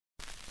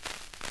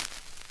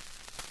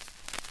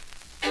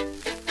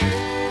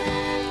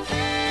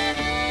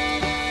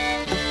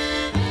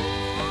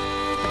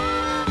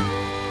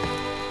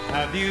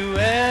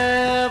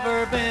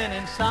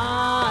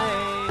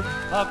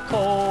a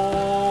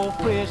cold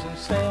prison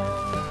cell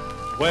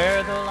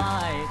where the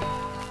light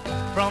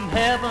from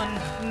heaven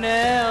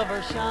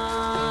never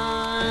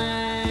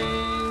shines.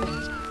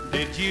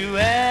 Did you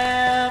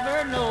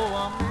ever know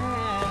a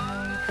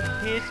man,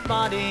 his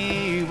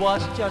body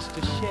was just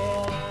a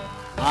shell?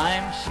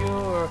 I'm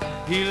sure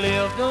he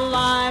lived a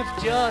life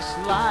just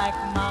like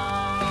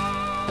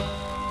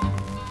mine.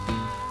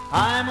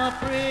 I'm a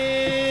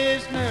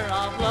prisoner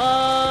of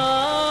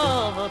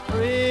love, a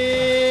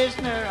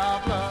prisoner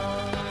of love,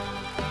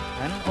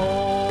 and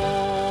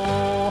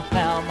oh,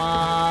 how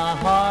my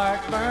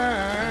heart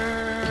burns.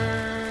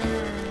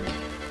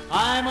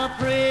 I'm a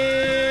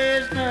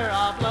prisoner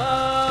of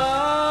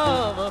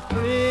love, a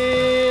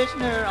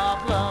prisoner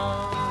of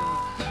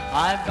love.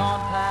 I've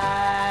gone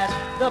past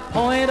the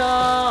point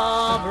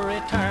of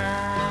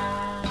return.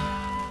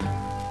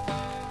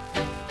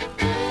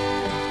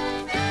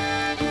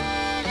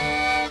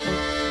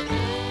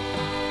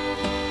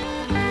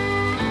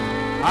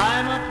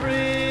 I'm a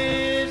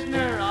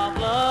prisoner of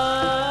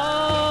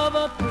love,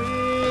 a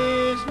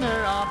prisoner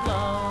of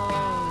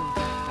love,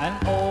 and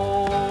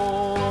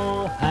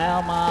oh,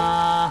 how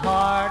my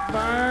heart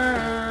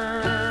burns.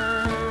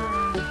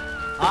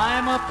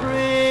 I'm a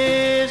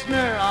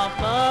prisoner of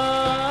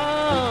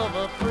love,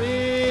 a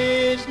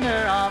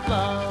prisoner of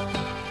love.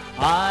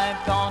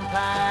 I've gone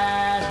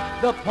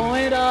past the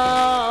point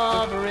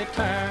of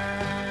return.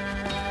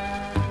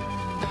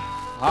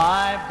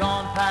 I've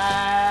gone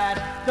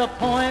past the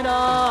point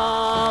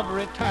of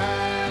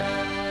return.